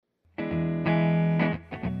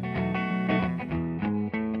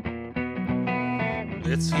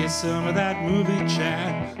Let's hear some of that movie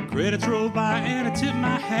chat. Credits roll by and I tip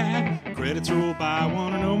my hat. Credits roll by,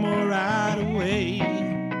 wanna know more right away.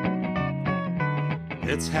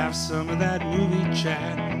 Let's have some of that movie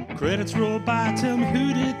chat. Credits roll by, tell me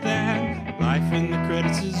who did that. Life in the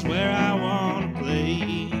credits is where I wanna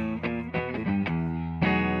play.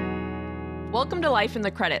 Welcome to Life in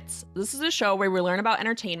the Credits. This is a show where we learn about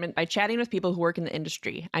entertainment by chatting with people who work in the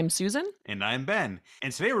industry. I'm Susan. And I'm Ben.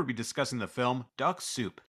 And today we'll be discussing the film Duck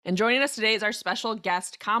Soup. And joining us today is our special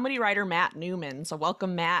guest, comedy writer Matt Newman. So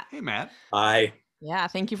welcome, Matt. Hey, Matt. Hi. Yeah,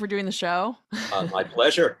 thank you for doing the show. My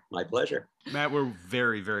pleasure. My pleasure. Matt, we're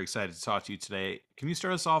very, very excited to talk to you today. Can you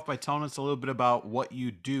start us off by telling us a little bit about what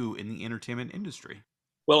you do in the entertainment industry?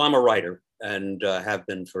 Well, I'm a writer and have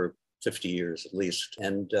been for 50 years at least.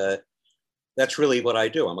 And that's really what I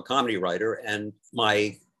do. I'm a comedy writer, and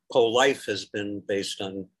my whole life has been based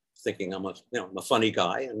on thinking I'm a funny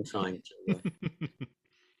guy and trying to,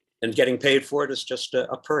 and getting paid for it is just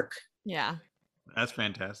a perk. Yeah. That's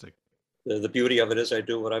fantastic. The beauty of it is I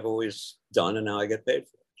do what I've always done, and now I get paid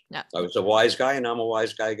for it. Yeah. I was a wise guy, and now I'm a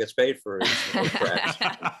wise guy who gets paid for it.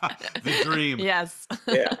 The dream. Yes.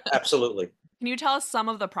 Yeah, absolutely. Can you tell us some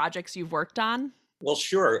of the projects you've worked on? Well,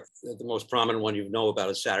 sure. The most prominent one you know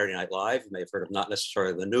about is Saturday Night Live. You may have heard of Not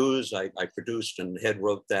Necessarily the News. I produced and head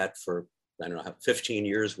wrote that for, 15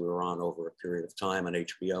 years. We were on over a period of time on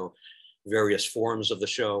HBO, various forms of the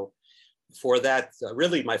show. Before that,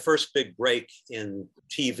 really my first big break in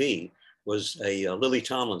TV was a Lily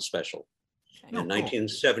Tomlin special in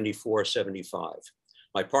 1974-75.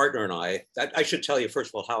 My partner and I should tell you,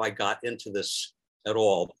 first of all, how I got into this at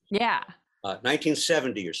all. Yeah.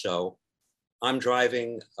 1970 or so, I'm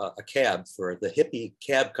driving a cab for the hippie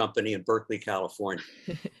cab company in Berkeley, California.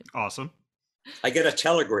 Awesome. I get a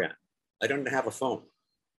telegram. I don't have a phone.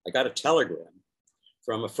 I got a telegram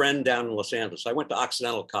from a friend down in Los Angeles. I went to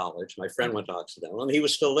Occidental College. My friend went to Occidental, and he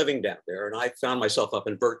was still living down there. And I found myself up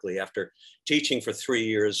in Berkeley after teaching for 3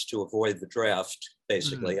 years to avoid the draft,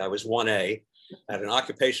 basically. I was 1A, had an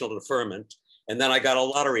occupational deferment, and then I got a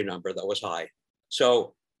lottery number that was high.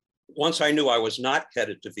 So once I knew I was not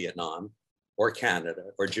headed to Vietnam, or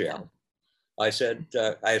Canada, or jail. I said,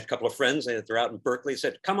 I had a couple of friends, they're out in Berkeley,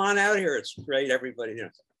 said, come on out here, it's great, everybody.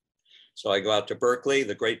 So I go out to Berkeley,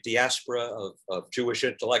 the great diaspora of Jewish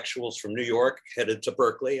intellectuals from New York headed to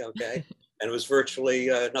Berkeley, okay? And it was virtually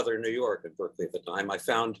another New York at Berkeley at the time.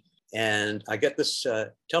 And I get this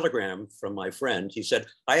telegram from my friend. He said,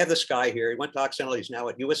 I have this guy here, he went to Occidental, he's now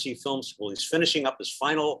at USC Film School, he's finishing up his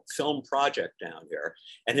final film project down here,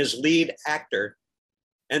 and his lead actor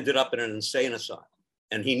ended up in an insane asylum,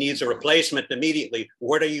 and he needs a replacement immediately.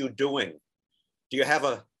 What are you doing? Do you have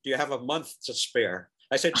a month to spare?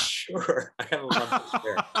 I said, sure, I have a month to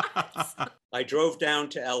spare. I drove down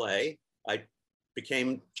to LA. I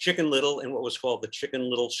became Chicken Little in what was called the Chicken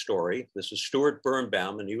Little Story. This is Stuart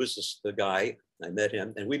Birnbaum, and he was the guy. I met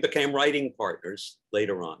him, and we became writing partners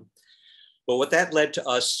later on. But what that led to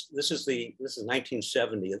us, this is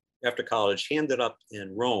 1970. After college, he ended up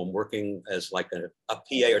in Rome working as like a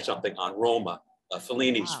PA or something on Roma,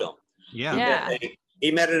 Fellini's film. Yeah.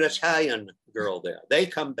 He met an Italian girl there. They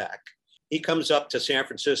come back. He comes up to San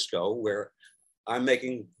Francisco, where I'm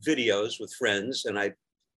making videos with friends, and my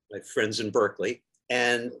friends in Berkeley,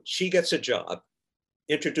 and she gets a job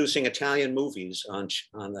introducing Italian movies on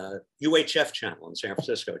the UHF channel in San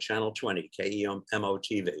Francisco, Channel 20, KEMO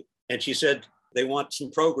TV. And she said, they want some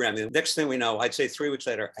programming. Next thing we know, I'd say 3 weeks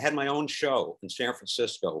later, I had my own show in San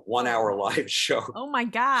Francisco, 1 hour live show. Oh my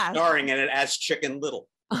God. Starring in it as Chicken Little.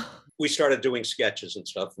 We started doing sketches and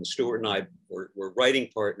stuff, and Stuart and I were writing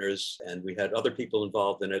partners, and we had other people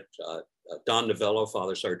involved in it. Don Novello,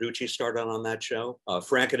 Father Sarducci started on that show.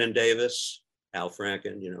 Franken and Davis, Al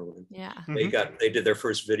Franken, Yeah. They did their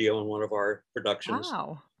first video in one of our productions.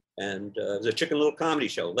 Wow. And it was a Chicken Little comedy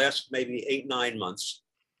show, lasted maybe 8-9 months.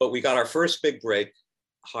 But we got our first big break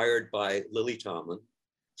hired by Lily Tomlin.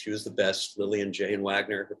 She was the best, Lily and Jane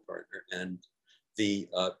Wagner, her partner. And the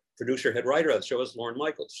producer, head writer of the show was Lorne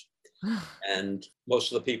Michaels. And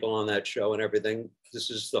most of the people on that show and everything, this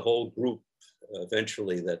is the whole group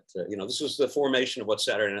eventually that, this was the formation of what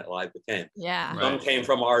Saturday Night Live became. Yeah. Some came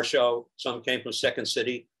from our show, some came from Second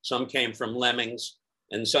City, some came from Lemmings,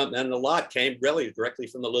 and a lot came really directly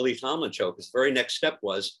from the Lily Tomlin show, because the very next step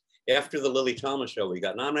was, after the Lily Tomlin show, we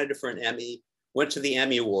got nominated for an Emmy, went to the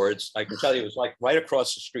Emmy Awards. I can tell you, it was like right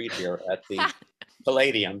across the street here at the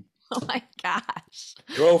Palladium. Oh my gosh.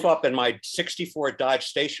 Drove up in my 64 Dodge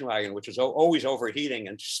station wagon, which was always overheating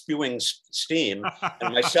and spewing steam.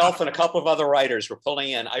 And myself and a couple of other writers were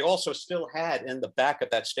pulling in. I also still had in the back of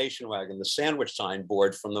that station wagon the sandwich sign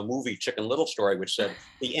board from the movie Chicken Little Story, which said,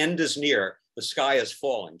 "The end is near, the sky is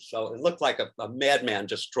falling." So it looked like a madman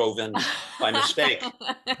just drove in by mistake.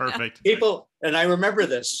 Perfect. People, and I remember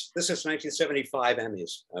this. This is 1975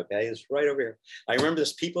 Emmys. Okay, it's right over here. I remember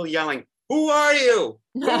this people yelling, "Who are you?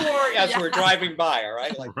 Who are you?" As we're driving by. All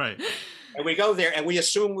right, like, Right. and we go there and we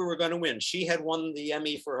assumed we were going to win. She had won the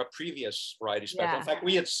Emmy for a previous variety special. In fact,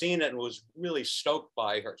 we had seen it and was really stoked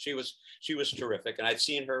by her. She was terrific, and I'd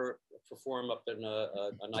seen her perform up in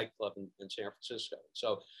a nightclub in San Francisco.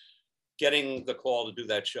 So getting the call to do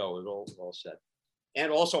that show was all set.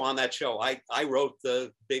 And also on that show, I wrote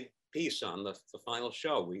the big piece on the final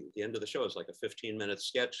show. The end of the show is like a 15-minute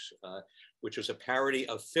sketch, which was a parody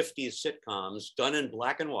of 50s sitcoms done in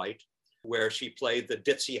black and white, where she played the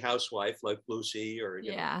ditzy housewife like Lucy, or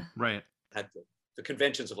right, had the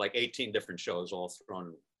conventions of like 18 different shows all thrown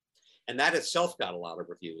in. And that itself got a lot of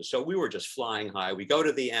reviews. So we were just flying high. We go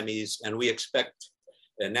to the Emmys and we expect,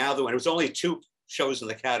 and now when it was only 2 shows in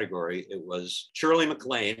the category, it was Shirley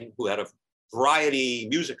MacLaine, who had a variety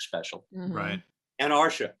music special, right, and our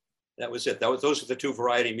show. That was it. Those are the 2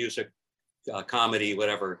 variety music, comedy,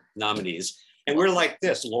 whatever nominees. And we're like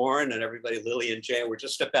this, Lauren and everybody, Lily and Jay, we're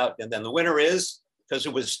just about, and then the winner is, because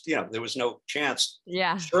it was, there was no chance.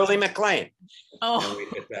 Yeah. Shirley MacLaine. Oh. And we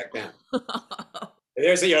get back down.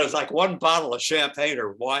 There's, it's like one bottle of champagne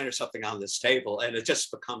or wine or something on this table, and it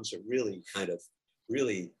just becomes a really kind of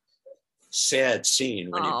really sad scene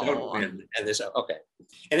when you don't win. And there's okay.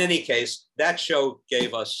 In any case, that show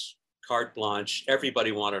gave us carte blanche.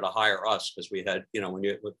 Everybody wanted to hire us because we had,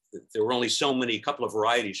 there were only so many, couple of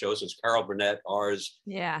variety shows. It's Carol Burnett, ours,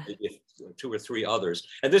 2 or 3 others.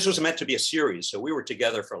 And this was meant to be a series. So we were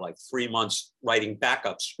together for like 3 months writing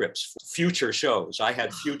backup scripts for future shows. I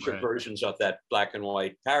had future versions of that black and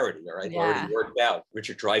white parody, all right, already worked out.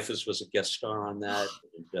 Richard Dreyfuss was a guest star on that.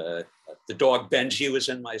 And, the dog Benji was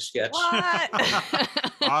in my sketch. What?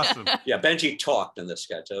 Awesome. Yeah, Benji talked in the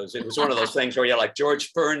sketch. It was one of those things where like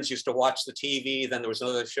George Burns used to watch the TV. Then there was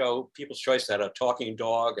another show, People's Choice, that had a talking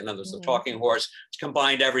dog, and then there's the talking horse. It's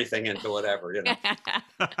combined everything into whatever,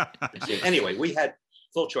 Anyway, we had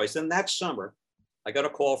full choice. Then that summer, I got a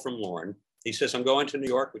call from Lauren. He says, "I'm going to New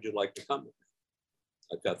York. Would you like to come with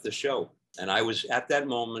me? I've got the show." And I was at that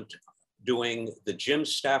moment doing the Jim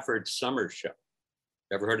Stafford summer show.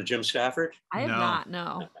 Ever heard of Jim Stafford? I have not,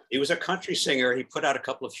 no. He was a country singer. He put out a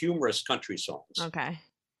couple of humorous country songs. Okay.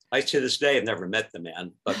 I, to this day, have never met the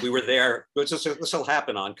man, but we were there. This will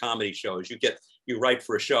happen on comedy shows. You write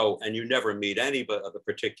for a show and you never meet any of the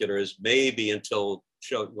particulars, maybe until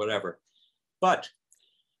show, whatever. But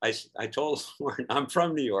I told Lauren, I'm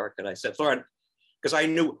from New York. And I said, Lauren, because I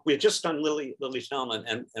knew we had just done Lily Selman.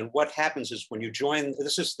 And what happens is when you join,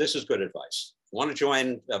 this is good advice. You want to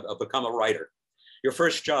join, become a writer. Your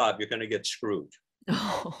first job, you're going to get screwed,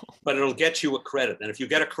 but it'll get you a credit. And if you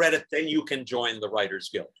get a credit, then you can join the Writers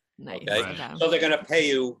Guild. Nice. Okay. Okay. So they're going to pay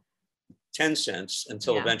you 10 cents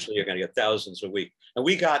until eventually you're going to get thousands a week. And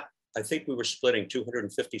we got, I think we were splitting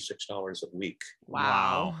 $256 a week.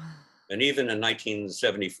 Wow. And even in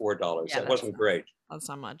 $1974, that wasn't great. That's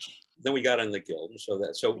not much. Then we got in the guild.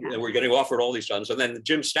 And we're getting offered all these jobs. So then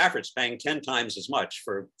Jim Stafford's paying 10 times as much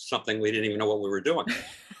for something we didn't even know what we were doing.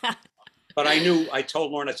 But I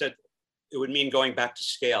told Lauren, I said, it would mean going back to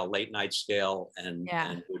scale, late night scale. And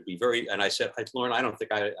it would be and I said, Lauren, I don't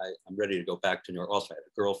think I'm ready to go back to New York. Also, I had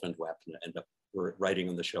a girlfriend who happened to end up writing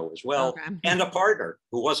on the show as well, and a partner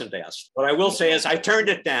who wasn't asked. What I will say is I turned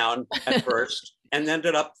it down at first and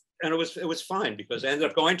ended up, and it was fine because I ended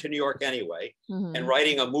up going to New York anyway and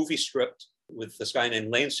writing a movie script with this guy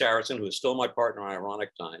named Lane Saracen, who is still my partner on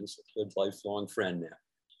Ironic Times, a good lifelong friend now.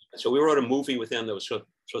 So we wrote a movie with him that was supposed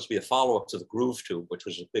to be a follow-up to The Groove Tube, which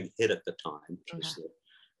was a big hit at the time, which was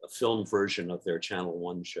a film version of their Channel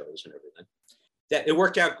 1 shows and everything. It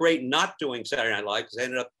worked out great not doing Saturday Night Live because I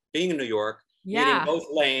ended up being in New York, meeting both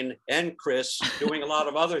Lane and Chris, doing a lot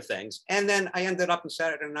of other things. And then I ended up in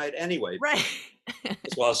Saturday Night anyway. Right.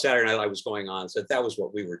 As well as Saturday Night Live was going on. So that was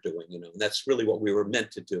what we were doing, and that's really what we were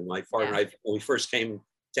meant to do. My partner and I, when we first came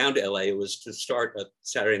down to LA, it was to start a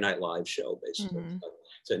Saturday Night Live show, basically.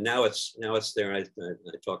 So now it's there. I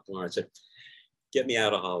talked to Lauren. I said, "Get me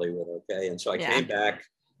out of Hollywood, okay?" And so I came back,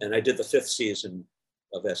 and I did the 5th season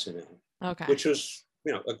of SNL, which was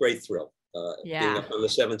a great thrill. Being up on the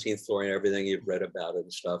 17th floor and everything you've read about it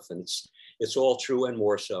and stuff, and it's all true and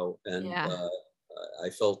more so. And I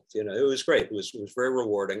felt it was great. It was very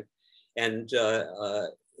rewarding, and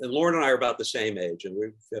and Lauren and I are about the same age, and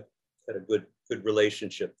we've had a good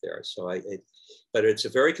relationship there. So but it's a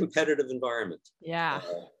very competitive environment. Yeah.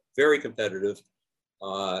 Very competitive.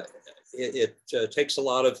 It takes a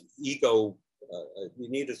lot of ego. You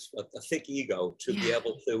need a thick ego to be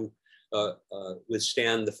able to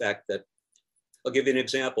withstand the fact that, I'll give you an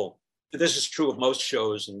example. This is true of most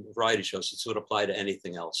shows and variety shows. It would apply to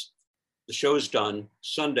anything else. The show's done,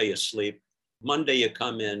 Sunday you sleep, Monday you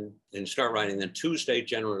come in and start writing, then Tuesday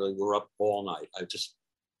generally we're up all night. I just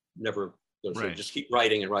never go through, just keep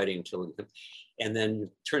writing and writing until, and then you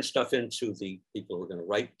turn stuff into the people who are going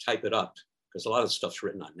to type it up, because a lot of the stuff's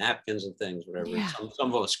written on napkins and things, whatever. Yeah.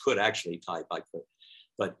 Some of us could actually type, I could,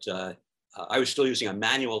 but I was still using a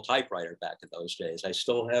manual typewriter back in those days. I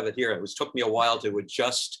still have it here. It took me a while to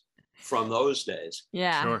adjust from those days.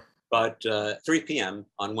 Yeah. Sure. But 3 p.m.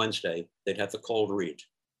 on Wednesday, they'd have the cold read,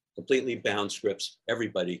 completely bound scripts,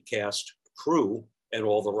 everybody, cast, crew, and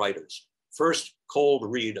all the writers. First cold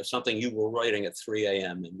read of something you were writing at 3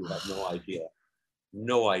 a.m. and you have no idea.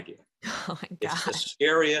 No idea. Oh my It's the God.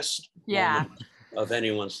 scariest Yeah. moment of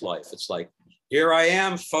anyone's life. It's like, here I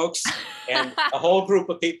am, folks, and a whole group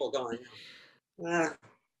of people going, no,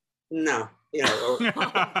 you know.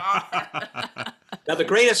 Now, the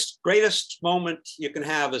greatest moment you can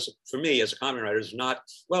have for me as a comedy writer is not,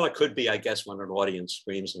 well, it could be, I guess, when an audience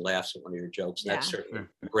screams and laughs at one of your jokes. That's certainly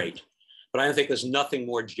great. But I think there's nothing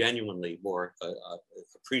more genuinely more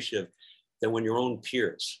appreciative than when your own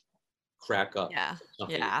peers crack up. Yeah.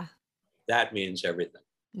 Something. Yeah. That means everything.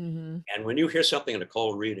 Mm-hmm. And when you hear something in a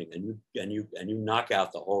cold reading and you knock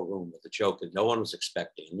out the whole room with a joke that no one was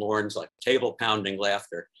expecting, and Lauren's like table pounding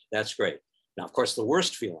laughter, that's great. Now, of course, the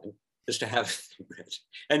worst feeling is to have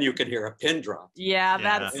and you can hear a pin drop. Yeah,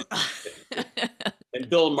 that's and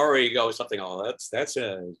Bill Murray goes something, oh, that's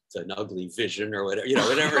an ugly vision or whatever,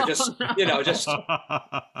 whatever. Just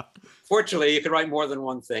fortunately, you can write more than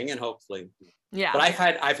one thing, and hopefully. Yeah. But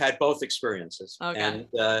I've had both experiences. Okay.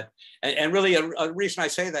 And really a reason I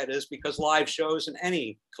say that is because live shows in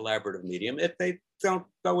any collaborative medium, they don't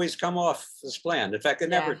always come off as planned. In fact, it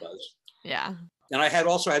never does. Yeah. And I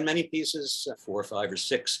also had many pieces, 4 or 5 or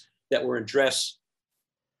 6, that were in dress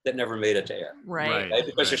that never made it to air. Right.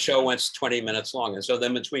 Because the show went 20 minutes long. And so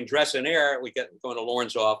then between dress and air, we go into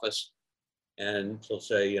Lauren's office and she'll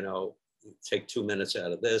say, take 2 minutes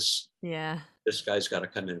out of this. Yeah. This guy's got to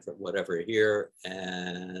come in for whatever here,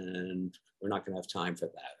 and we're not going to have time for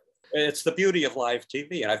that. It's the beauty of live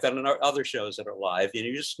TV. And I've done other shows that are live, and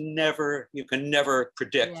you can never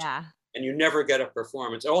predict, and you never get a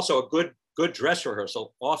performance. Also, a good dress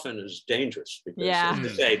rehearsal often is dangerous because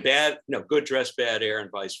as they say, good dress, bad air,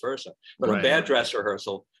 and vice versa. But a bad dress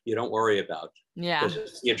rehearsal, you don't worry about. Yeah. Because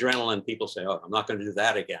it's the adrenaline. People say, oh, I'm not going to do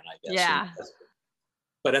that again, I guess. Yeah.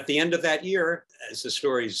 But at the end of that year, as the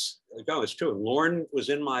stories go, it's true. Lauren was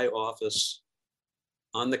in my office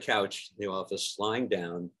on the couch in the office, lying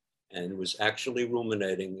down, and was actually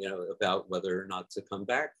ruminating, about whether or not to come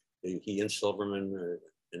back. He and Silverman,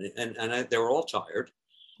 and they were all tired.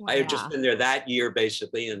 Wow. I had just been there that year,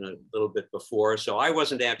 basically, and a little bit before, so I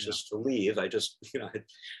wasn't anxious to leave. I just, I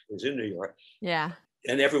was in New York. Yeah.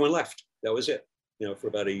 And everyone left. That was it. For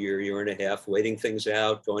about a year and a half, waiting things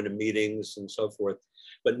out, going to meetings and so forth.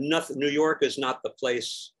 But New York is not the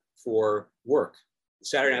place for work.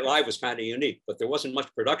 Saturday Night Live was kind of unique, but there wasn't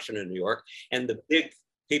much production in New York. And the big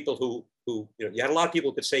people who you had a lot of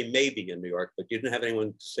people who could say maybe in New York, but you didn't have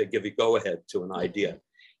anyone to say, give you go ahead to an idea.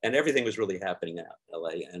 And everything was really happening out in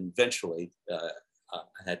LA. And eventually I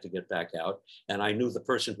had to get back out. And I knew the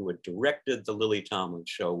person who had directed the Lily Tomlin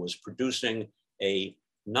show was producing a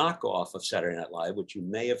knockoff of Saturday Night Live, which you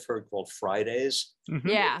may have heard, called Fridays. Mm-hmm.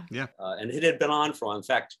 Yeah. And it had been on for, in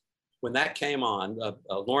fact, when that came on,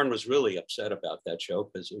 Lauren was really upset about that show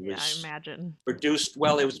because it was I imagine. produced.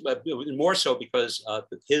 Well, it was more so because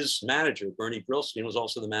his manager, Bernie Brillstein, was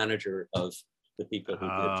also the manager of the people who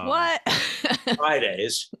did what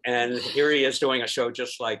Fridays. And here he is doing a show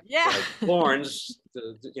just like Lauren's,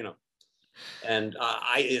 And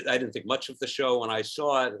I didn't think much of the show when I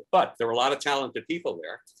saw it, but there were a lot of talented people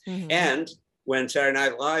there. Mm-hmm. And when Saturday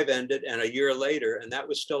Night Live ended, and a year later, and that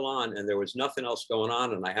was still on, and there was nothing else going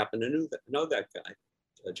on, and I happened to know that guy,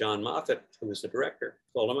 John Moffat, who was the director.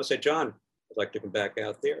 Told him, I said, John, I'd like to come back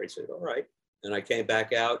out there. He said, all right. And I came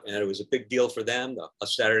back out, and it was a big deal for them. A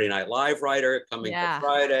Saturday Night Live writer coming for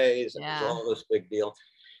Fridays, and it was all this big deal.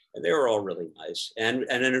 And they were all really nice. And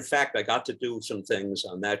in fact, I got to do some things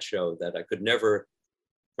on that show that I could never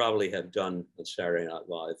probably have done on Saturday Night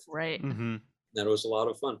Live. Right. Mm-hmm. And it was a lot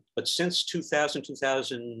of fun. But since early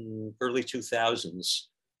 2000s,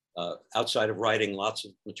 outside of writing lots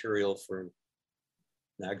of material for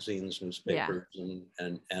magazines, newspapers,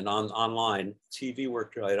 and online. TV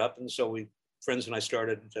worked right up, and so friends and I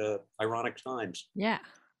started Ironic Times. Yeah.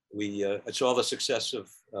 We saw the success of,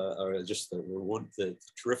 or just the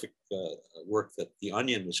terrific work that The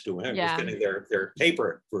Onion was doing. It was getting their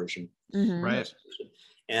paper version, Right?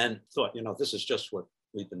 And thought, this is just what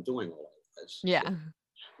we've been doing all our lives. Yeah. So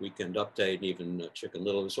Weekend Update, and even Chicken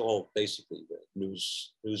Little, was all basically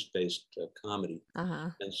news-based comedy.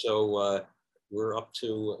 And so we're up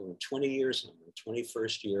to 20 years now,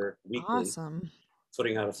 21st year weekly. Awesome.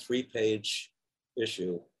 Putting out a 3-page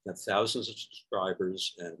issue, got thousands of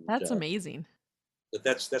subscribers, and that's amazing. But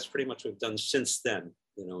that's pretty much what we've done since then.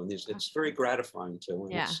 And it's very gratifying too.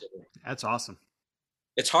 And That's awesome.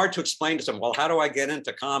 It's hard to explain to someone, well, how do I get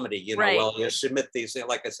into comedy? Right. Well, you submit these.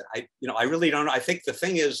 Like I said, I really don't know. I think the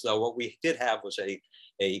thing is, though, what we did have was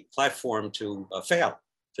a platform to fail.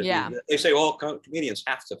 They say all comedians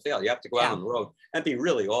have to fail. You have to go out on the road and be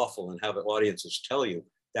really awful and have audiences tell you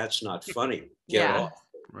that's not funny. Get off.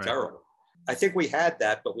 Right. Terrible. I think we had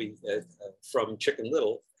that, but we from Chicken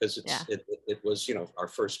Little, because it was our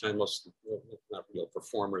first time, most not real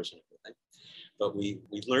performers and everything. But we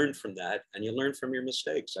learned from that, and you learn from your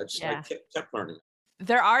mistakes. I kept learning.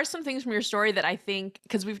 There are some things from your story that I think,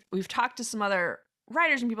 because we've talked to some other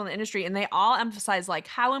writers and people in the industry, and they all emphasize like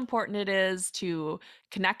how important it is to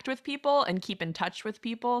connect with people and keep in touch with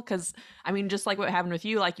people. Because I mean, just like what happened with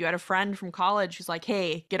you, like you had a friend from college who's like,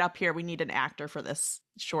 "Hey, get up here. We need an actor for this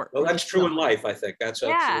short." Well, that's true in life. I think that's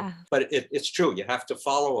true. But it's true. You have to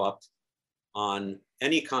follow up on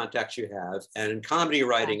any contacts you have, and in comedy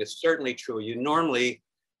writing, it's certainly true. You normally,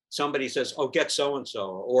 somebody says, "Oh, get so and so,"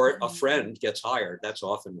 or a friend gets hired. That's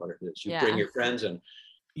often what it is. You bring your friends in.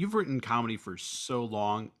 You've written comedy for so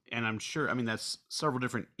long, and I'm sure, I mean, that's several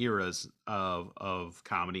different eras of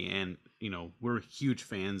comedy, and we're huge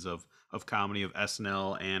fans of comedy, of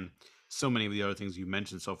SNL, and so many of the other things you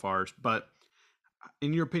mentioned so far. But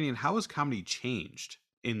in your opinion, how has comedy changed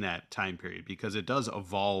in that time period? Because it does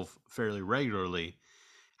evolve fairly regularly.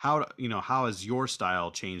 How has your style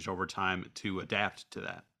changed over time to adapt to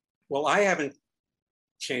that? Well, I haven't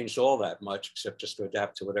changed all that much, except just to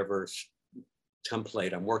adapt to whatever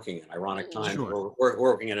template I'm working in. Ironic Times, we're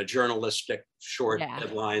working in a journalistic short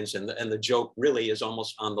headlines, and the joke really is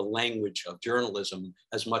almost on the language of journalism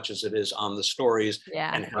as much as it is on the stories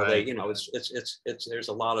and how they, it's there's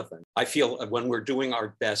a lot of them. I feel when we're doing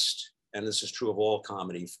our best, and this is true of all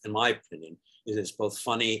comedy, in my opinion, it is both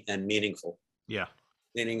funny and meaningful. Yeah.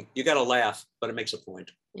 Meaning you got to laugh, but it makes a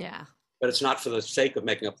point. Yeah. But it's not for the sake of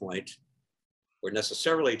making a point, or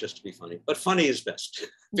necessarily just to be funny, but funny is best.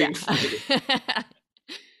 Being funny.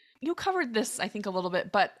 You covered this, I think, a little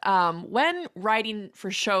bit, but when writing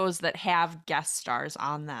for shows that have guest stars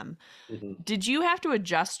on them, did you have to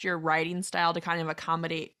adjust your writing style to kind of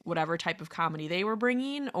accommodate whatever type of comedy they were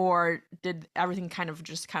bringing, or did everything kind of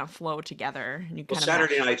flow together? And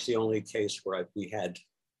Saturday Night's the only case where we had,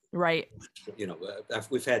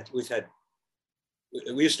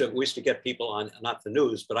 we used to get people on, not the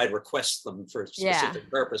news, but I'd request them for specific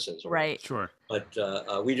purposes. Right. Sure. But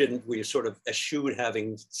we sort of eschewed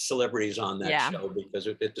having celebrities on that show because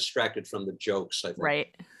it distracted from the jokes, I think.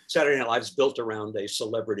 Right. Saturday Night Live's built around a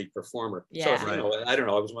celebrity performer. Yeah. So, I don't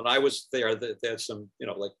know, when I was there, there's some,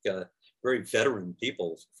 very veteran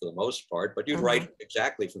people for the most part, but you'd write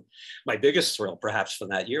exactly from, my biggest thrill perhaps from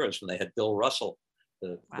that year is when they had Bill Russell,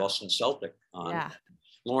 the Boston Celtic on. Yeah.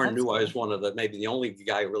 Lauren knew I was one of maybe the only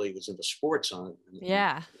guy who really was into sports on it.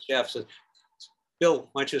 And Jeff said, "Bill,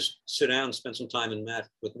 why don't you just sit down and spend some time with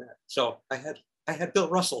Matt?" So I had Bill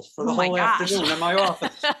Russell for the whole afternoon in my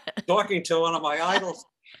office, talking to one of my idols,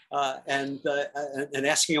 and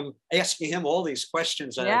asking him all these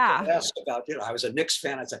questions that I asked about. I was a Knicks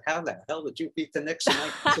fan. I said, "How the hell did you beat the Knicks in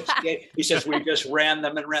 1968?" He says, "We just ran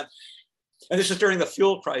them and ran." And this is during the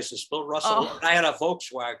fuel crisis. Bill Russell, I had a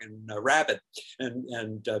Volkswagen Rabbit,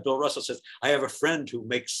 and Bill Russell says, "I have a friend who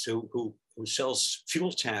sells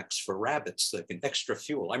fuel tanks for rabbits that can extra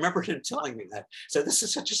fuel." I remember him telling me that. So this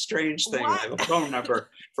is such a strange thing. I have a phone number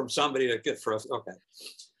from somebody to get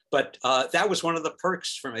But that was one of the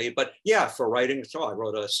perks for me. But yeah, for writing, so I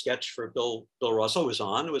wrote a sketch for Bill Russell. It was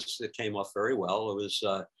on. It came off very well. It was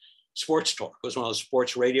Sports Talk. It was one of those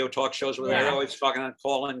sports radio talk shows where they're always talking and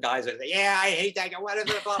calling guys and say, "Yeah, I hate that guy,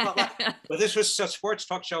 whatever, blah, blah, blah." But this was a sports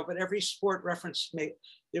talk show, but every sport reference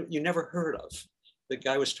you never heard of. The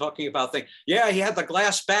guy was talking about things. Yeah, he had the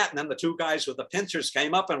glass bat, and then the two guys with the pincers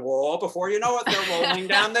came up, and before you know it, they're rolling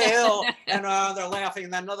down the hill, and they're laughing.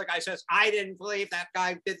 And then another guy says, "I didn't believe that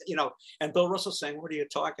guy did," And Bill Russell's saying, "What are you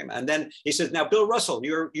talking about?" And then he says, "Now, Bill Russell,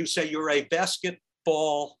 you say you're a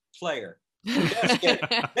basketball player."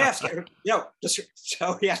 basket,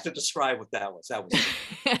 so he has to describe what that was. That was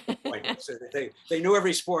the point. So they knew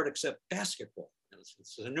every sport except basketball.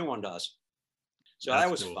 It's a new one to us. So that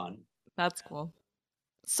was fun. That's cool.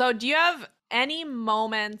 So do you have any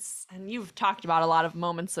moments, and you've talked about a lot of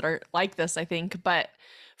moments that are like this, I think, but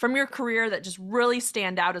from your career that just really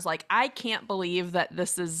stand out as like, I can't believe that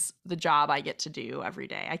this is the job I get to do every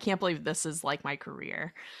day. I can't believe this is like my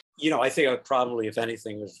career. I think I probably, if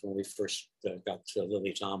anything, was when we first got to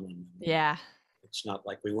Lily Tomlin. Yeah. It's not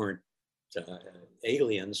like we weren't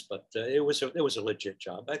aliens, but it was a legit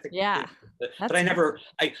job. I think. Yeah. But I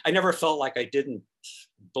never felt like I didn't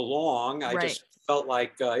belong. I just felt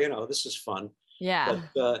like, this is fun. Yeah.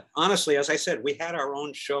 But honestly, as I said, we had our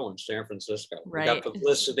own show in San Francisco. Right. We got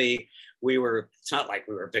publicity. It's not like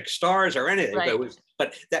we were big stars or anything, right.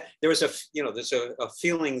 but that there was there's a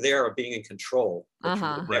feeling there of being in control that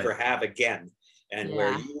you would never have again. And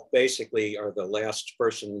where you basically are the last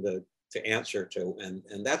person to answer to.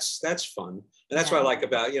 And that's fun. And that's what I like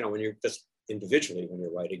about, when you're just individually, when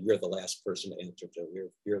you're writing, you're the last person to answer to.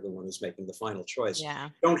 You're the one who's making the final choice. Yeah.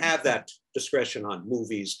 You don't have that discretion on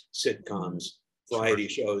movies, sitcoms, variety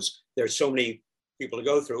shows. There's so many people to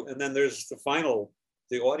go through. And then there's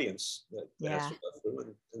the audience that has to go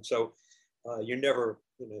through. And so you're never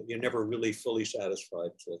really fully satisfied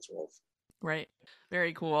till it's all. Right.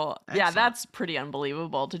 Very cool. Excellent. Yeah, that's pretty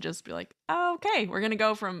unbelievable to just be like, oh, okay, we're going to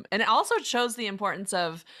go from, and it also shows the importance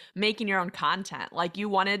of making your own content. Like you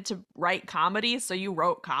wanted to write comedy, so you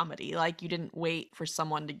wrote comedy. Like you didn't wait for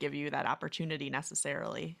someone to give you that opportunity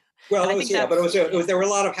necessarily. Well, there were a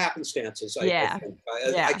lot of happenstances. Yeah.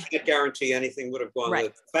 I can't guarantee anything would have gone.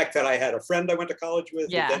 Right. The fact that I had a friend I went to college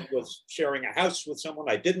with who then was sharing a house with someone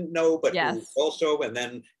I didn't know, but who also, and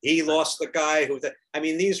then he lost the guy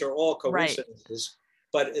these are all coincidences,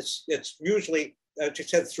 but it's usually, as you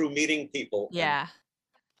said, through meeting people. Yeah.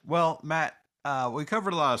 Well, Matt, we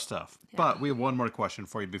covered a lot of stuff, but we have one more question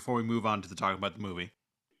for you before we move on to the talk about the movie.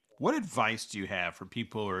 What advice do you have for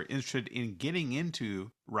people who are interested in getting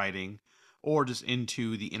into writing or just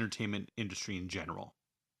into the entertainment industry in general?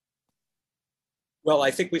 Well,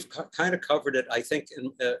 I think we've kind of covered it. I think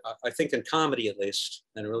in comedy, at least,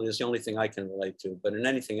 and it really is the only thing I can relate to. But in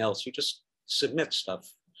anything else, you just submit stuff,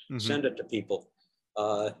 send it to people.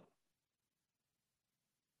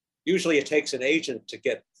 Usually, it takes an agent to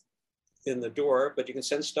get in the door, but you can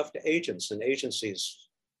send stuff to agents, and agencies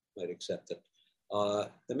might accept it.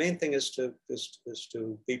 The main thing is to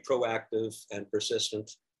be proactive and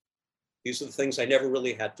persistent. These are the things I never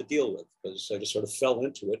really had to deal with because I just sort of fell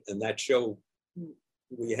into it, and that show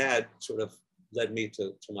we had sort of led me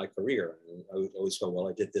to my career. And I would always go, well,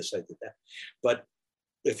 I did this, I did that. But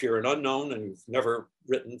if you're an unknown and you've never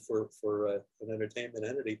written for an entertainment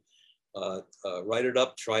entity, write it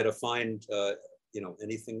up. Try to find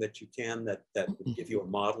anything that you can that would give you a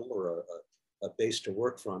model or a base to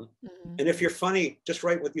work from. And if you're funny, just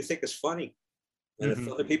write what you think is funny. And if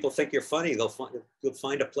other people think you're funny, you'll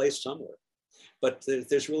find a place somewhere. But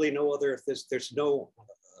there's really no other. There's no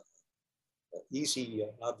easy,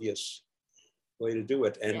 obvious way to do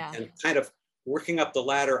it. And kind of working up the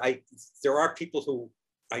ladder. There are people who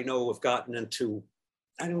I know have gotten into,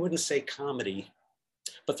 I wouldn't say comedy,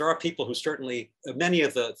 but there are people who certainly, many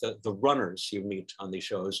of the runners you meet on these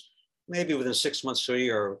shows, maybe within 6 months to a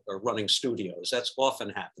year are running studios. That's often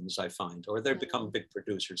happens, I find, or they become big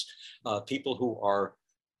producers. People who are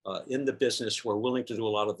in the business, who are willing to do a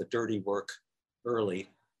lot of the dirty work early.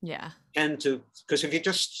 Yeah. Because if you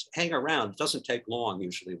just hang around, it doesn't take long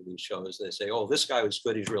usually with these shows. They say, oh, this guy was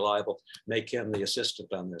good, he's reliable, make him the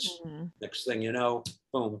assistant on this. Next thing you know,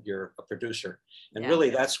 boom, you're a producer. And really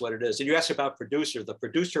that's what it is. And you asked about producer, the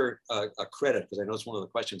producer credit, because I know it's one of the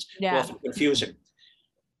questions, often confusing.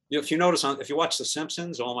 If you notice, if you watch The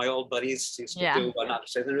Simpsons, all my old buddies used to do, not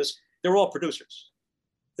to say this, they're all producers.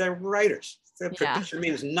 They're writers. The producer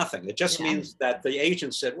means nothing. It just means that the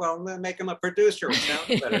agent said, well, make him a producer. It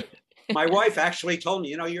sounds better. My wife actually told me,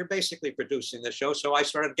 you're basically producing the show. So I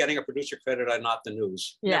started getting a producer credit on Not the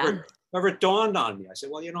News. Never dawned on me. I said,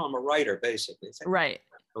 well, I'm a writer, basically. Right.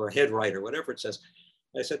 Or a head writer, whatever it says.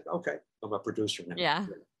 I said, okay, I'm a producer now. Yeah.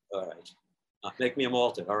 All right. Make me a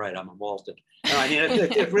malted. All right, I'm a malted. No, I mean,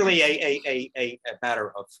 it's really a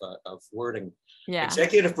matter of wording. Yeah.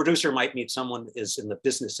 Executive producer might mean someone is in the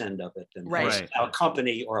business end of it, and a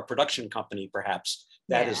company or a production company, perhaps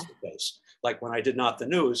that is the case. Like when I did Not the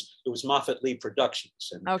News, it was Moffat Lee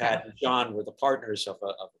Productions, and Pat and John were the partners of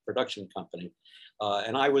a production company,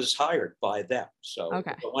 and I was hired by them. So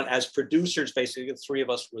as producers, basically, the three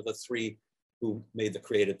of us were the three who made the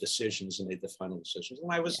creative decisions and made the final decisions.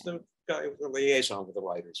 And I was the guy, the liaison with the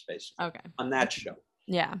writers, basically, Okay. on that show.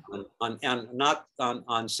 Yeah. And not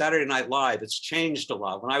on Saturday Night Live, it's changed a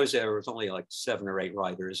lot. When I was there was only like 7 or 8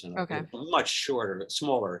 writers and Okay. a much shorter,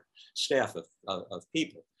 smaller staff of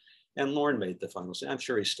people. And Lorne made the final decision. I'm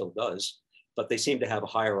sure he still does, but they seem to have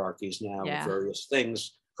hierarchies now Yeah. of various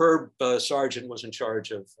things. Herb Sargent was in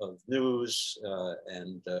charge of news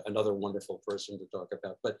and another wonderful person to talk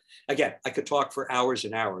about. But again, I could talk for hours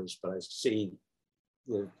and hours, but I see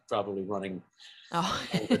we're probably running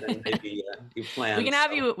longer than maybe you planned. We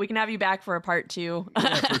can have you back for a part 2.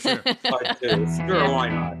 Yeah, for sure. Part 2. Sure, Yeah. why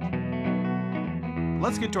not?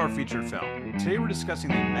 Let's get to our featured film. Today we're discussing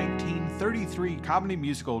the 1933 comedy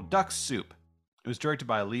musical Duck Soup. It was directed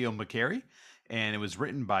by Leo McCarey, and it was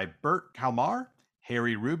written by Bert Kalmar,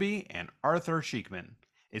 Harry Ruby, and Arthur Sheikman.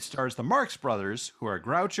 It stars the Marx Brothers, who are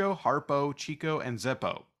Groucho, Harpo, Chico, and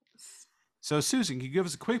Zeppo. So Susan, can you give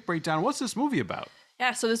us a quick breakdown? What's this movie about?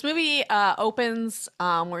 Yeah, so this movie opens,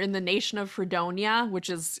 we're in the nation of Fredonia, which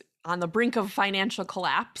is on the brink of financial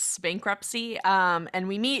collapse, bankruptcy, and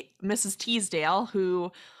we meet Mrs. Teasdale,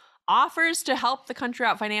 who offers to help the country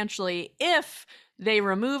out financially if they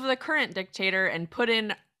remove the current dictator and put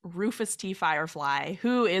in Rufus T. Firefly,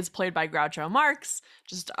 who is played by Groucho Marx,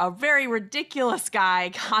 just a very ridiculous guy,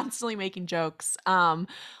 constantly making jokes.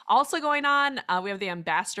 Also going on, we have the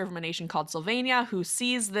ambassador from a nation called Sylvania, who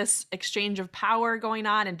sees this exchange of power going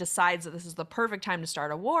on and decides that this is the perfect time to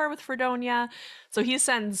start a war with Fredonia. So he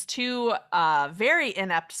sends 2 very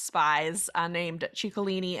inept spies named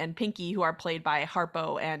Ciccolini and Pinky, who are played by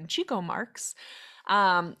Harpo and Chico Marx.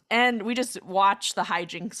 And we just watch the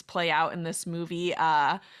hijinks play out in this movie.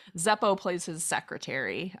 Zeppo plays his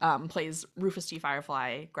secretary, plays Rufus T.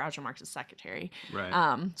 Firefly, Groucho Marx's secretary.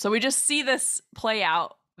 Right. So we just see this play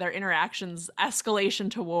out, their interactions, escalation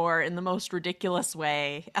to war in the most ridiculous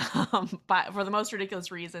way, but for the most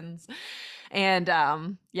ridiculous reasons. And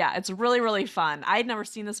yeah, it's really, really fun. I'd never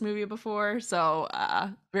seen this movie before, so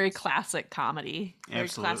very classic comedy. Very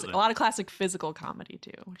Absolutely. classic. A lot of classic physical comedy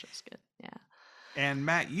too, which is good. Yeah. And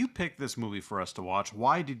Matt, you picked this movie for us to watch.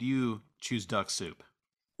 Why did you choose Duck Soup?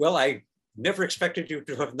 Well, I never expected you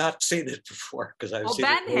to have not seen it before because I've seen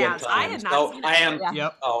Ben it a million has. times. I had not So seen it. I am. Yeah.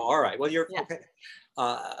 Yep. Oh, all right. Well, you're Yeah. okay.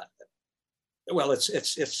 Well,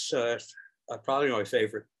 it's probably my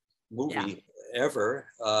favorite movie ever.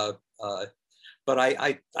 But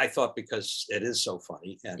I thought because it is so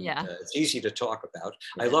funny and it's easy to talk about.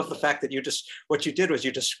 I love the fact that what you did was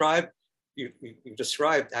you described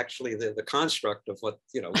actually the construct of what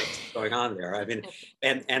what's going on there. I mean,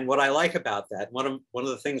 and what I like about that, one of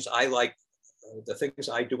the things I like, the things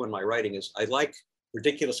I do in my writing is I like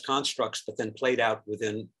ridiculous constructs, but then played out with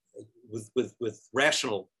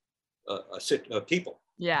rational people.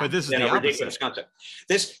 Yeah. But this is In the a ridiculous opposite.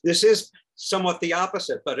 concept. This is somewhat the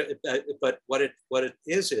opposite, but what it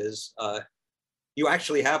is you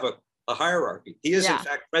actually have a hierarchy. He is in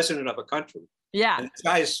fact president of a country. Yeah. And these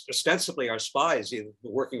guys ostensibly are spies,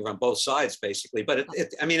 working on both sides, basically. But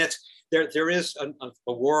there is a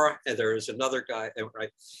war, and there is another guy,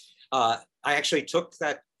 right? I actually took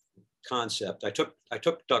that concept. I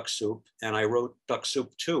took Duck Soup, and I wrote Duck Soup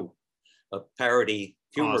 2, a parody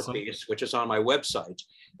humor piece, which is on my website,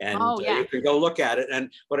 and you can go look at it. And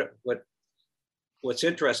what's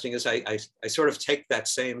interesting is I sort of take that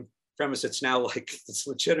same premise. It's now like it's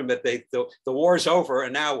legitimate. The war's over,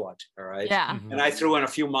 and now what? All right. Yeah. Mhm. And I threw in a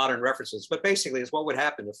few modern references, but basically, it's what would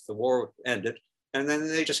happen if the war ended and then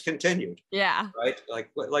they just continued. Yeah. Right.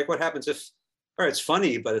 Like what happens if? All right, it's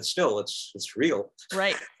funny, but it's real.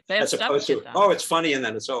 Right. As opposed to it's funny and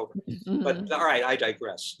then it's over. Mhm. But all right, I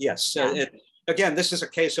digress. Yes. Yeah. Again, this is a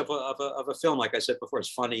case of a film, like I said before, it's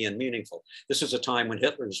funny and meaningful. This is a time when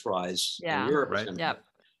Hitler's rise in Europe. Right. Yep.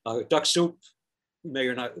 Duck Soup may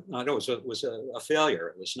or not know, was a failure.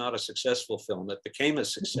 It was not a successful film. It became a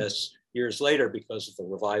success years later because of the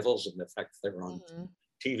revivals and the fact that they were on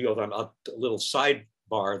TV. On a little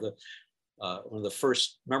sidebar, one of the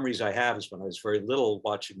first memories I have is when I was very little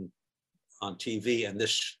watching on TV and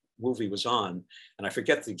this movie was on, and I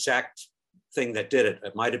forget the exact thing that did it.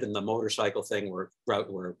 It might have been the motorcycle thing where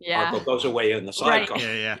Marco goes away in the sidecar.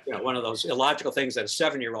 Yeah. One of those illogical things that a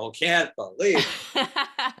 7-year-old can't believe.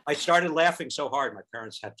 I started laughing so hard, my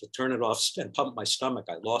parents had to turn it off and pump my stomach.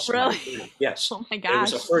 I lost Really? my feeling. Yes. Oh my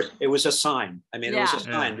gosh. It was a sign. I mean, it was a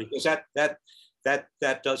Yeah. sign because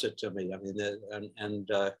that does it to me. I mean,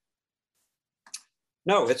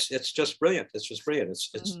 no, it's just brilliant. It's just brilliant.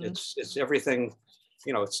 It's everything.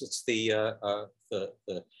 It's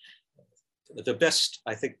the best.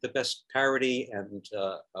 I think the best parody and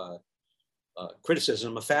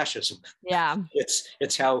criticism of fascism. Yeah.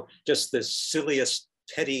 It's how just the silliest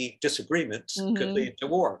petty disagreements could lead to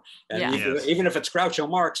war. And even if it's Groucho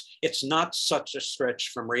Marx, it's not such a stretch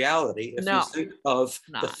from reality. If you think of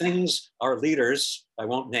the things our leaders, I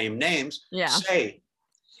won't name names, say.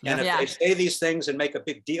 And if they say these things and make a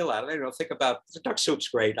big deal out of it, think about the Duck Soup's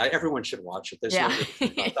great. Everyone should watch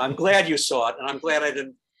it. I'm glad you saw it, and I'm glad I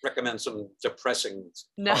didn't recommend some depressing.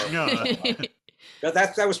 No.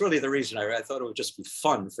 That was really the reason. I thought it would just be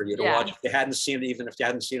fun for you to watch if you hadn't seen it, even if you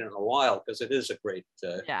hadn't seen it in a while, because it is a great.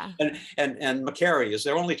 And McCary is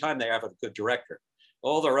the only time they have a good director.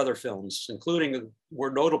 All their other films, including more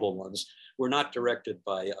notable ones, were not directed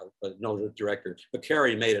by a noted director.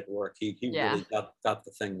 McCary made it work. He really got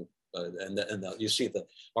the thing. You see the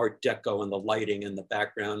Art Deco and the lighting in the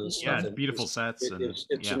background and stuff. And beautiful sets.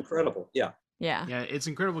 It's incredible. Yeah, it's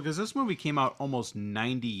incredible because this movie came out almost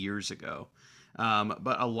 90 years ago.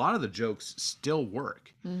 But a lot of the jokes still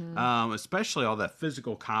work, especially all that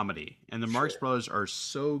physical comedy. And the Marx Brothers are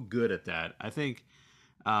so good at that. I think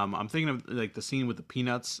I'm thinking of like the scene with the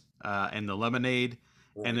peanuts and the lemonade.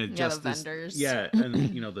 And it just the vendors. And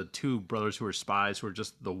the two brothers who are spies who are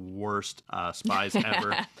just the worst spies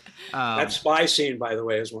ever. That spy scene, by the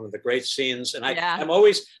way, is one of the great scenes. And I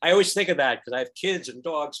always think of that because I have kids and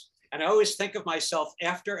dogs, and I always think of myself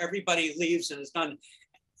after everybody leaves and is done.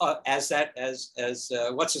 As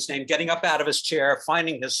what's his name, getting up out of his chair,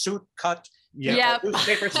 finding his suit cut,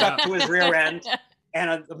 newspaper stuck to his rear end, and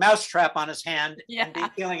a mousetrap on his hand, and be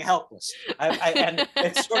feeling helpless. And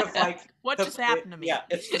it's sort of like what just happened to me? Yeah,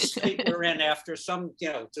 it's the state we're in after some,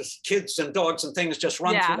 just kids and dogs and things just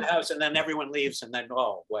run through the house, and then everyone leaves, and then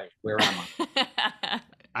wait, where am I?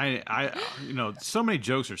 I so many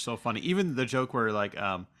jokes are so funny. Even the joke where like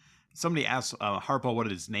somebody asks Harpo what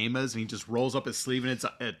his name is, and he just rolls up his sleeve, and it's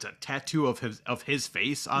a tattoo of his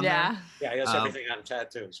face on there. Yeah, he has everything on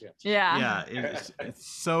tattoos. It's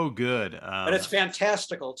so good. But it's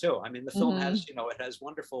fantastical too. I mean, the film has it has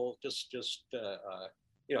wonderful just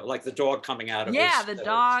like the dog coming out of the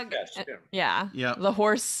dog. The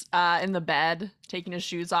horse in the bed taking his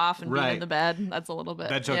shoes off and being in the bed. That's a little bit.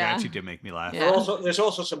 That joke actually did make me laugh. There's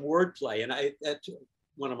also some wordplay, and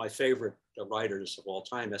one of my favorite writers of all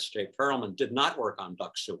time, S.J. Perelman, did not work on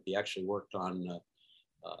Duck Soup. He actually worked on the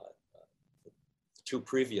two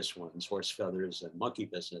previous ones, Horse Feathers and Monkey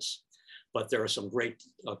Business. But there are some great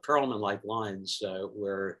Perelman-like lines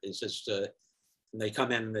where it's just, they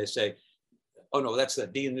come in and they say, "Oh no, that's the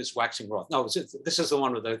Dean is waxing wroth." No, this is the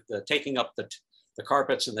one with the taking up the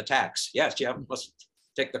carpets and the tacks. Yes, must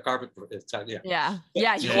take the carpet.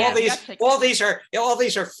 All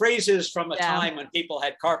these are phrases from a time when people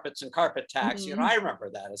had carpets and carpet tacks. I remember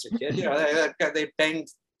that as a kid. They banged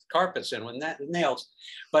carpets in with nails.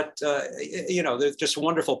 But there's just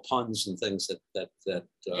wonderful puns and things that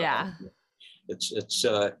it's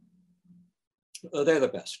they're the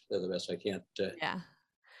best. They're the best. I can't.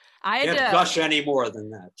 I can't gush any more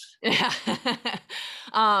than that.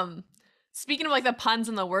 Speaking of like the puns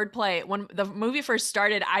and the wordplay, when the movie first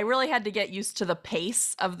started, I really had to get used to the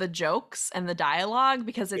pace of the jokes and the dialogue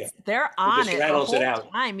because they're on it the whole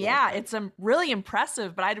time. It's really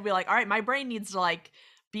impressive, but I'd be like, all right, my brain needs to like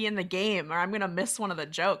be in the game or I'm gonna miss one of the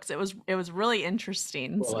jokes. It was really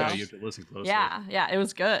interesting. Well, you have to listen closely. Yeah, it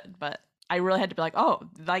was good, but I really had to be like, oh,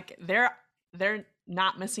 like they're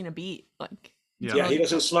not missing a beat, like. Yeah, he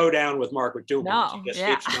doesn't slow down with Margaret Dumas. No, he just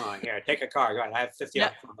keeps going. Yeah, take a car. Go ahead. I have 50.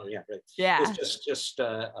 It's just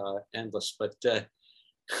endless. But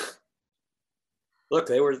look,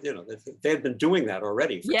 they were, they had been doing that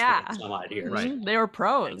already for some odd years. Right. They were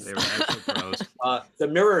pros. They were absolute pros. The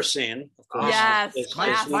mirror scene, of course, is one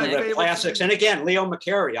of the classics. And again, Leo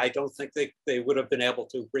McCary, I don't think they would have been able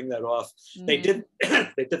to bring that off. They did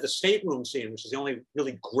the stateroom scene, which is the only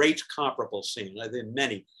really great comparable scene. I think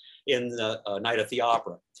many. In the Night at the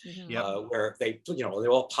Opera, where they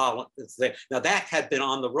all now that had been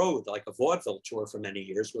on the road like a vaudeville tour for many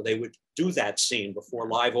years, where they would do that scene before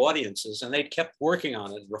live audiences, and they kept working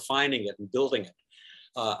on it, and refining it, and building it.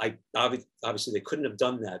 Obviously they couldn't have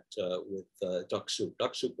done that with Duck Soup.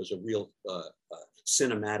 Duck Soup was a real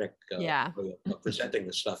cinematic way of presenting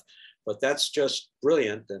the stuff. But that's just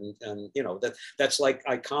brilliant, and that's like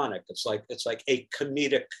iconic. It's like a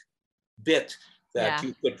comedic bit that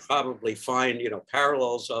you could probably find,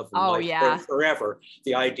 parallels of forever.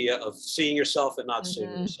 The idea of seeing yourself and not seeing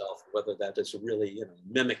yourself, whether that is really,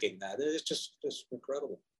 mimicking that. It's just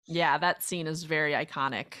incredible. Yeah, that scene is very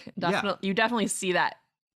iconic. Definitely, you definitely see that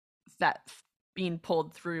being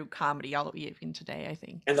pulled through comedy all even today, I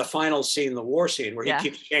think. And the final scene, the war scene, where he Yeah.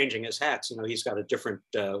 keeps changing his hats. He's got a different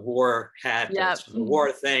war hat. Yep. It's the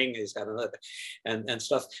war thing. He's got another, and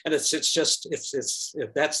stuff. And it's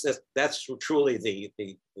that's truly the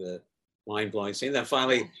mind blowing scene. Then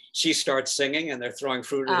finally she starts singing, and they're throwing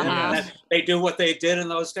fruit at him. And then they do what they did in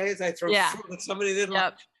those days. They throw fruit at somebody they didn't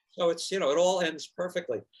like. So it's, it all ends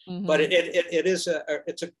perfectly. But it's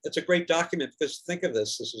a great document, because think of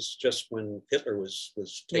this. This is just when Hitler was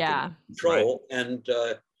taking control, and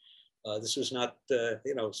this was not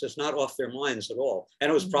it's just not off their minds at all.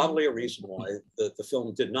 And it was probably a reason why the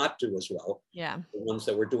film did not do as well. Yeah, the ones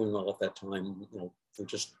that were doing well at that time, they're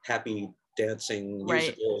just happy dancing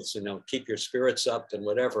musicals, keep your spirits up and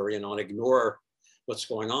whatever, and ignore what's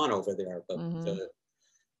going on over there. But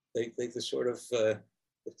they sort of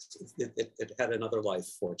it had another life,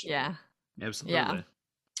 fortunately. Yeah, absolutely. Yeah.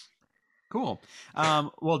 Cool.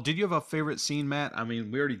 Well, did you have a favorite scene, Matt? I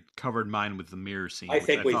mean, we already covered mine with the mirror scene. I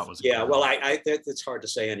think we, was yeah. Well, it's hard to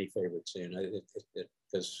say any favorite scene,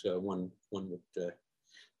 because one would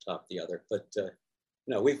top the other. But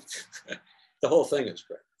no, the whole thing is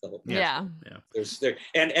great. Yeah. There's there,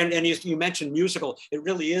 and you mentioned musical. It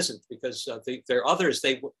really isn't, because there are others.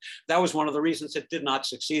 That was one of the reasons it did not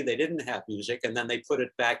succeed. They didn't have music, and then they put it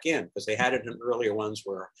back in, because they had it in earlier ones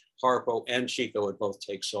where Harpo and Chico would both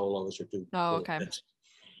take solos or do. Oh, okay. Bits.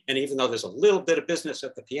 And even though there's a little bit of business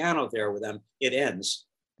at the piano there with them, it ends.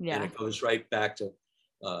 Yeah. And it goes right back to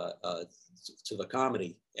the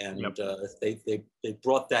comedy. And they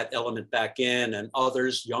brought that element back in, and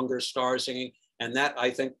others, younger stars singing. And that, I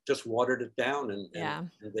think, just watered it down. And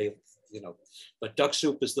they, but Duck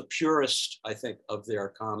Soup is the purest, I think, of their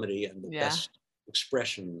comedy, and the best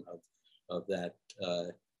expression of that,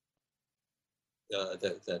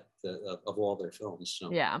 of all their films.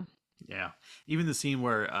 So. Yeah. Yeah. Even the scene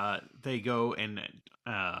where they go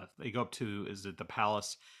up to, is it the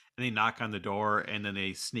palace, and they knock on the door, and then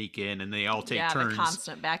they sneak in, and they all take turns, the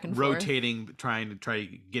constant back and rotating, trying to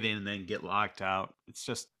get in and then get locked out. It's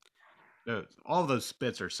just, all of those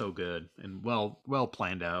spits are so good and well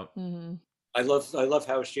planned out. Mm-hmm. I love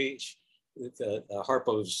how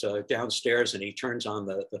Harpo's downstairs, and he turns on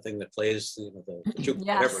the thing that plays the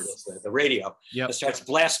whatever it is, the radio. Yep. It starts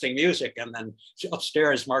blasting music, and then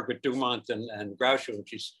upstairs, Margaret Dumont and Groucho, and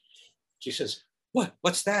she says,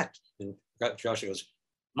 what's that? And Groucho goes,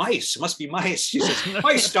 mice, it must be mice. She says,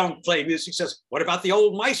 mice don't play music. She says, what about the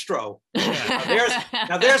old maestro?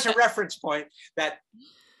 Now there's a reference point that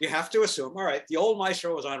you have to assume, all right, the old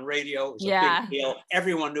maestro was on radio. It was a big deal.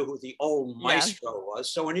 Everyone knew who the old maestro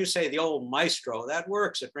was. So when you say the old maestro, that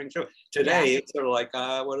works. It brings through. Today, it's sort of like,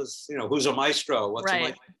 what is, who's a maestro? What's a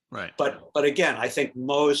maestro? Right. But again, I think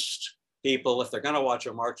most people, if they're going to watch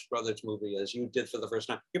a Marx Brothers movie, as you did for the first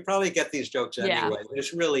time, you probably get these jokes anyway.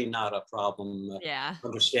 There's really not a problem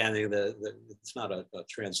understanding it's not a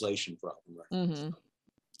translation problem. Right? Mm-hmm.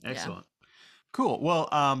 Excellent. Cool. Well,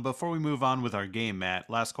 before we move on with our game, Matt,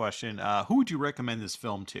 last question. Who would you recommend this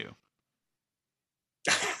film to?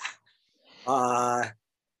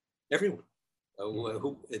 Everyone. I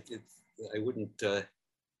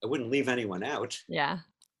wouldn't leave anyone out. Yeah.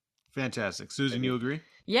 Fantastic. Susan, you agree?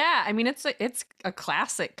 Yeah, I mean, it's a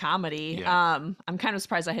classic comedy. Yeah. I'm kind of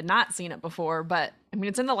surprised I had not seen it before, but I mean,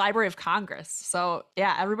 it's in the Library of Congress, so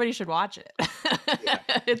yeah, everybody should watch it.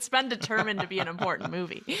 It's been determined to be an important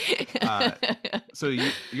movie. So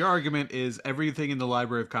your argument is everything in the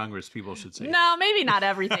Library of Congress people should see. No, maybe not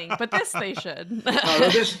everything, but this they should.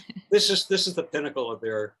 This is the pinnacle of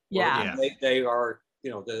their. Yeah. They are,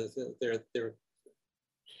 they're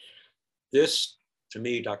this. To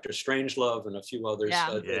me, Dr. Strangelove and a few others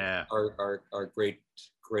are great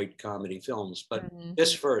comedy films. But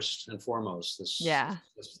this first and foremost,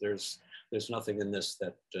 there's nothing in this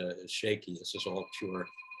that is shaky. This is all pure.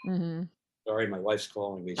 Mm-hmm. Sorry, my wife's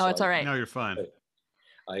calling me. Oh, it's all right. No, you're fine.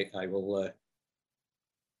 I will.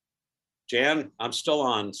 Jan, I'm still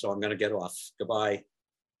on, so I'm going to get off. Goodbye.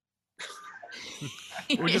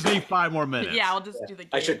 We just need 5 more minutes. Yeah, we'll just do the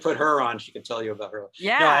game. I should put her on. She can tell you about her.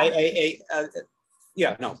 Yeah.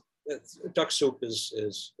 No, Duck Soup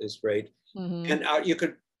is great. Mm-hmm. And you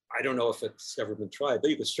could, I don't know if it's ever been tried, but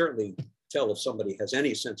you could certainly tell if somebody has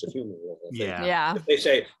any sense of humor. If they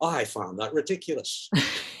say, oh, I found that ridiculous.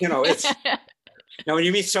 It's, now when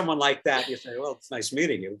you meet someone like that, you say, well, it's nice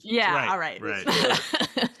meeting you. Yeah, right, all right. Right.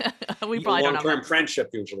 We probably don't know. Long-term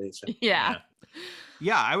friendship usually. So. Yeah.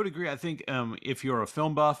 Yeah, I would agree. I think if you're a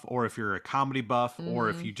film buff, or if you're a comedy buff, or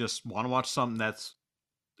if you just want to watch something that's,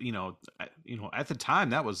 at the time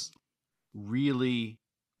that was really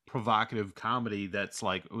provocative comedy. That's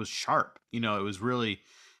like, it was sharp. It was really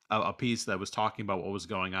a piece that was talking about what was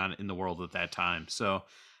going on in the world at that time. So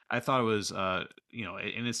I thought it was, you know,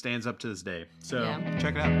 and it stands up to this day. So Yeah.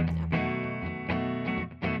 check it out.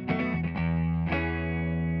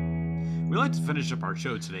 We like to finish up our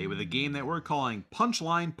show today with a game that we're calling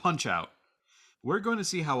Punchline Punch-Out. We're going to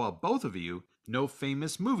see how well both of you know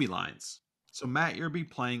famous movie lines. So Matt, you'll be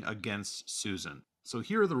playing against Susan. So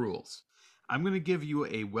here are the rules. I'm going to give you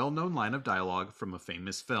a well-known line of dialogue from a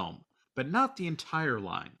famous film, but not the entire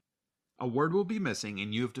line. A word will be missing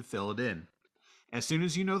and you have to fill it in. As soon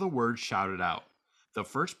as you know the word, shout it out. The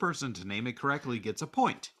first person to name it correctly gets a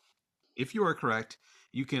point. If you are correct,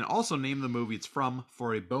 you can also name the movie it's from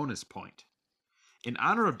for a bonus point. In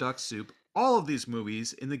honor of Duck Soup, all of these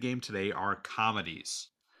movies in the game today are comedies.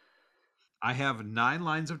 I have 9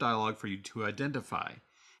 lines of dialogue for you to identify,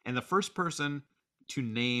 and the first person to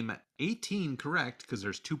name 18 correct, because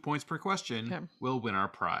there's 2 points per question, Okay. will win our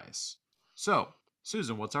prize. So,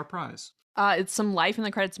 Susan, what's our prize? It's some Life in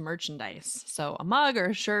the Credits merchandise. So a mug or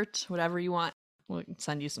a shirt, whatever you want. We'll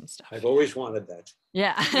send you some stuff. I've always wanted that.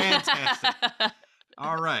 Yeah. Fantastic.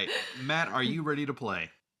 All right, Matt, are you ready to play?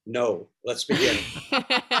 No, let's begin.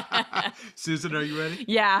 Susan, are you ready?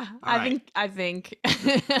 Yeah, All right. I think.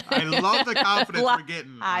 I love the confidence Lo- we're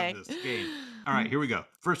getting I- on this game. All right, here we go.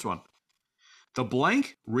 First one. The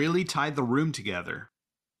blank really tied the room together.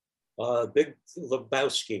 Big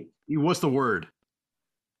Lebowski, What's the word?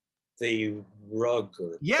 the rug.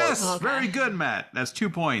 Yes, Okay. very good, Matt. That's 2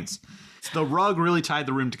 points. The rug really tied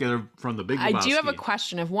the room together from the Big Lebowski. I do have a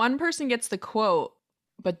question. If one person gets the quote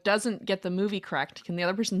but doesn't get the movie correct, can the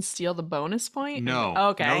other person steal the bonus point? No,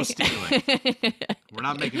 Okay. no stealing. We're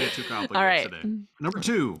not making it too complicated All right. today. Number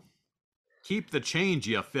 2. Keep the change,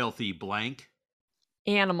 you filthy blank.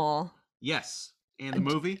 Animal. Yes. And the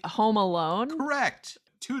movie? Home Alone. Correct.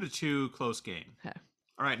 2-2, close game. Okay.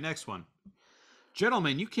 All right, next one.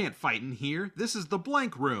 Gentlemen, you can't fight in here. This is the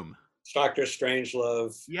blank room. Doctor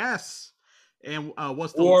Strangelove, Yes. And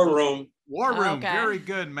what's the War Room. War Room. Okay. Very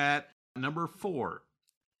good, Matt. Number 4.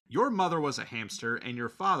 Your mother was a hamster and your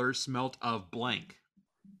father smelt of blank.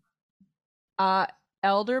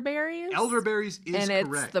 Elderberries. Elderberries is and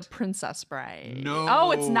correct. it's the Princess Bride. No.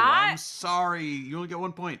 Oh, it's I'm not. sorry. You only get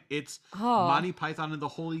 1 point. It's Oh. Monty Python and the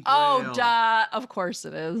Holy Grail. Oh, duh. Of course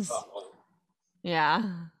it is. Oh, Yeah.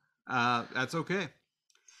 That's okay.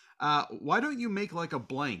 Why don't you make like a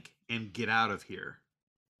blank and get out of here?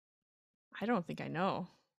 I don't think I know.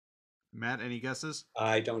 Matt, any guesses?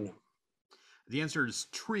 I don't know. The answer is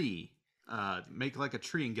tree. Make like a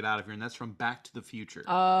tree and get out of here, and that's from Back to the Future.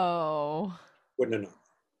 Oh. Wouldn't have known.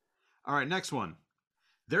 All right, next one.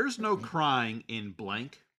 There's no crying in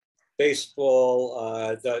blank.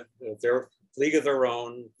 Baseball, their League of Their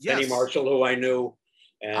Own, Penny Yes. Marshall, who I knew.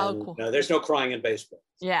 And cool. there's no crying in baseball.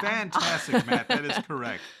 Yeah. Fantastic, Matt. That is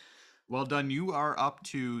correct. Well done. You are up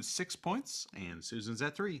to 6 points, and Susan's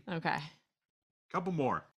at 3. Okay. Couple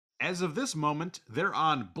more. As of this moment, they're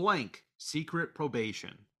on blank secret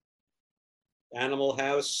probation. Animal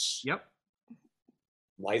House, Yep.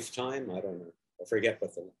 Lifetime, I don't know. I forget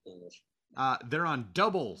what the one is. They're on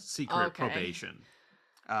double secret Okay. probation.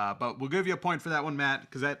 But we'll give you a point for that one, Matt,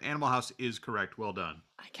 because that Animal House is correct. Well done.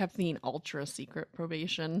 I kept thinking ultra secret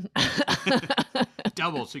probation.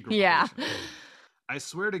 Double secret Yeah. probation. I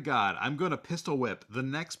swear to God, I'm going to pistol whip the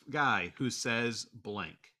next guy who says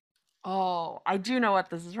blank. Oh, I do know what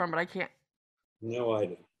this is from, but I can't. No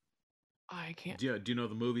idea. I can't. Do you know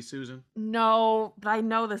the movie, Susan? No, but I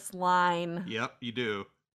know this line. Yep, you do.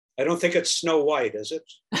 I don't think it's Snow White, is it?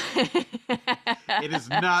 It is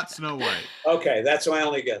not Snow White. Okay, that's my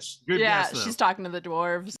only guess. Good Yeah, guess, though. she's talking to the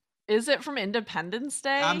dwarves. Is it from Independence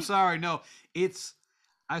Day? I'm sorry, no. It's,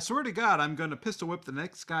 I swear to God, I'm going to pistol whip the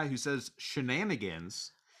next guy who says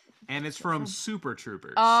shenanigans, and it's from Super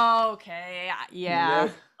Troopers. Oh, okay. Yeah.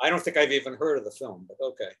 No, I don't think I've even heard of the film, but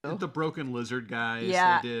okay. Isn't the Broken Lizard guys?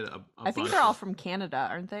 Yeah. They did a I think bunch they're all of- from Canada,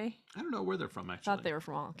 aren't they? I don't know where they're from, I actually. thought they were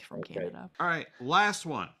from Okay. Canada. All right, last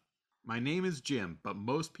one. My name is Jim, but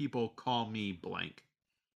most people call me blank.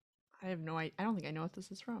 I have no idea. I don't think I know what this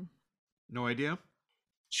is from. No idea?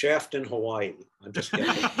 Shaft in Hawaii. I'm just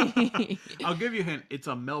kidding. I'll give you a hint. It's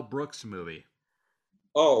a Mel Brooks movie.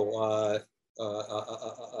 Oh,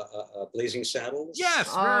 Blazing Saddles?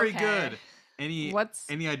 Yes, very Okay. good. Any What's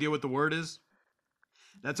idea what the word is?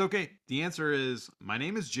 That's okay. The answer is my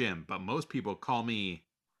name is Jim, but most people call me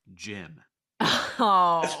Jim.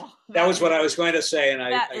 Oh, That was what I was going to say, and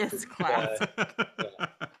That I is classic.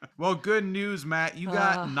 Well, good news, Matt. You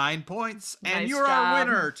got Uh, 9 points, and nice you're job. our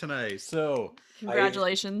winner tonight. So,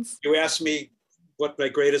 Congratulations. You asked me what my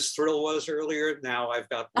greatest thrill was earlier. Now I've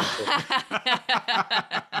got one.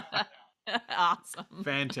 Awesome.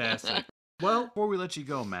 Fantastic. Well, before we let you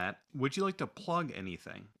go, Matt, would you like to plug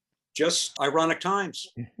anything? Just Ironic Times.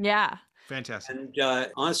 Yeah. Fantastic. And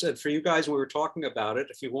honestly, for you guys, we were talking about it.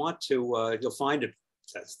 If you want to, you'll find it.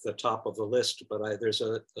 That's the top of the list. But there's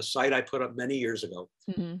a site I put up many years ago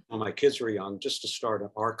when my kids were young, just to start an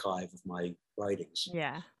archive of my writings.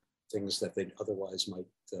 Yeah. Things that they otherwise might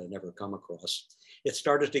never come across. It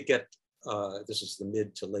started to get, this is the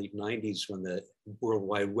mid to late 90s when the World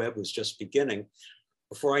Wide Web was just beginning.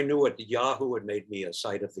 Before I knew it, Yahoo had made me a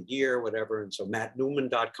site of the year, whatever. And so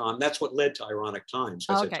mattnewman.com, that's what led to Ironic Times.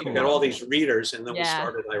 Okay, We got all these readers and then we Yeah.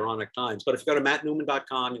 started Ironic Times. But if you go to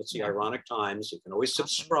mattnewman.com, you'll see Yeah. Ironic Times. You can always Awesome.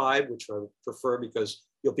 subscribe, which I prefer because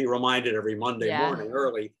you'll be reminded every Monday Yeah. morning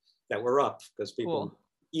early that we're up, because people Cool.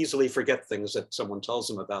 easily forget things that someone tells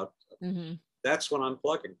them about. Mm-hmm. That's what I'm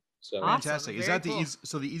plugging. So Awesome. Fantastic. Is Very that cool.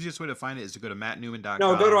 so the easiest way to find it is to go to mattnewman.com?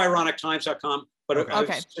 no, go to ironictimes.com. But Okay. I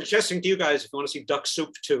Okay. was suggesting to you guys, if you want to see Duck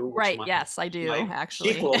Soup 2, which Right. my- Yes, I do my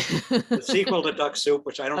actually. sequel, the sequel to Duck Soup,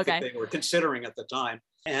 which I don't Okay. think they were considering at the time,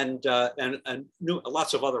 and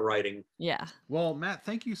lots of other writing. Yeah. Well, Matt,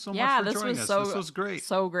 thank you so much Yeah, for this joining was us. so This was great.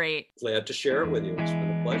 So great. Glad to share it with you. It's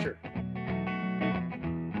been a pleasure.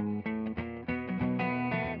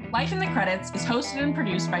 Life in the Credits is hosted and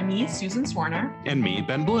produced by me, Susan Swarner. And me,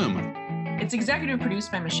 Ben Bloom. It's executive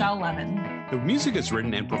produced by Michelle Levin. The music is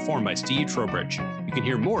written and performed by Steve Trowbridge. You can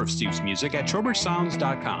hear more of Steve's music at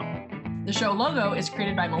trowbridgesounds.com. The show logo is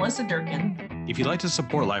created by Melissa Durkin. If you'd like to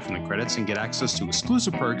support Life in the Credits and get access to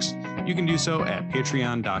exclusive perks, you can do so at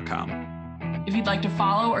patreon.com. If you'd like to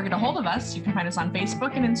follow or get a hold of us, you can find us on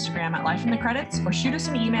Facebook and Instagram at Life in the Credits, or shoot us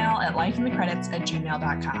an email at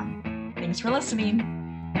lifeinthecredits@gmail.com. Thanks for listening.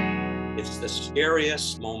 It's the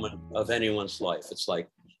scariest moment of anyone's life. It's like,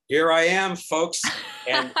 here I am, folks,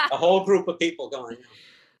 and a whole group of people going,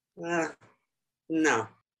 no.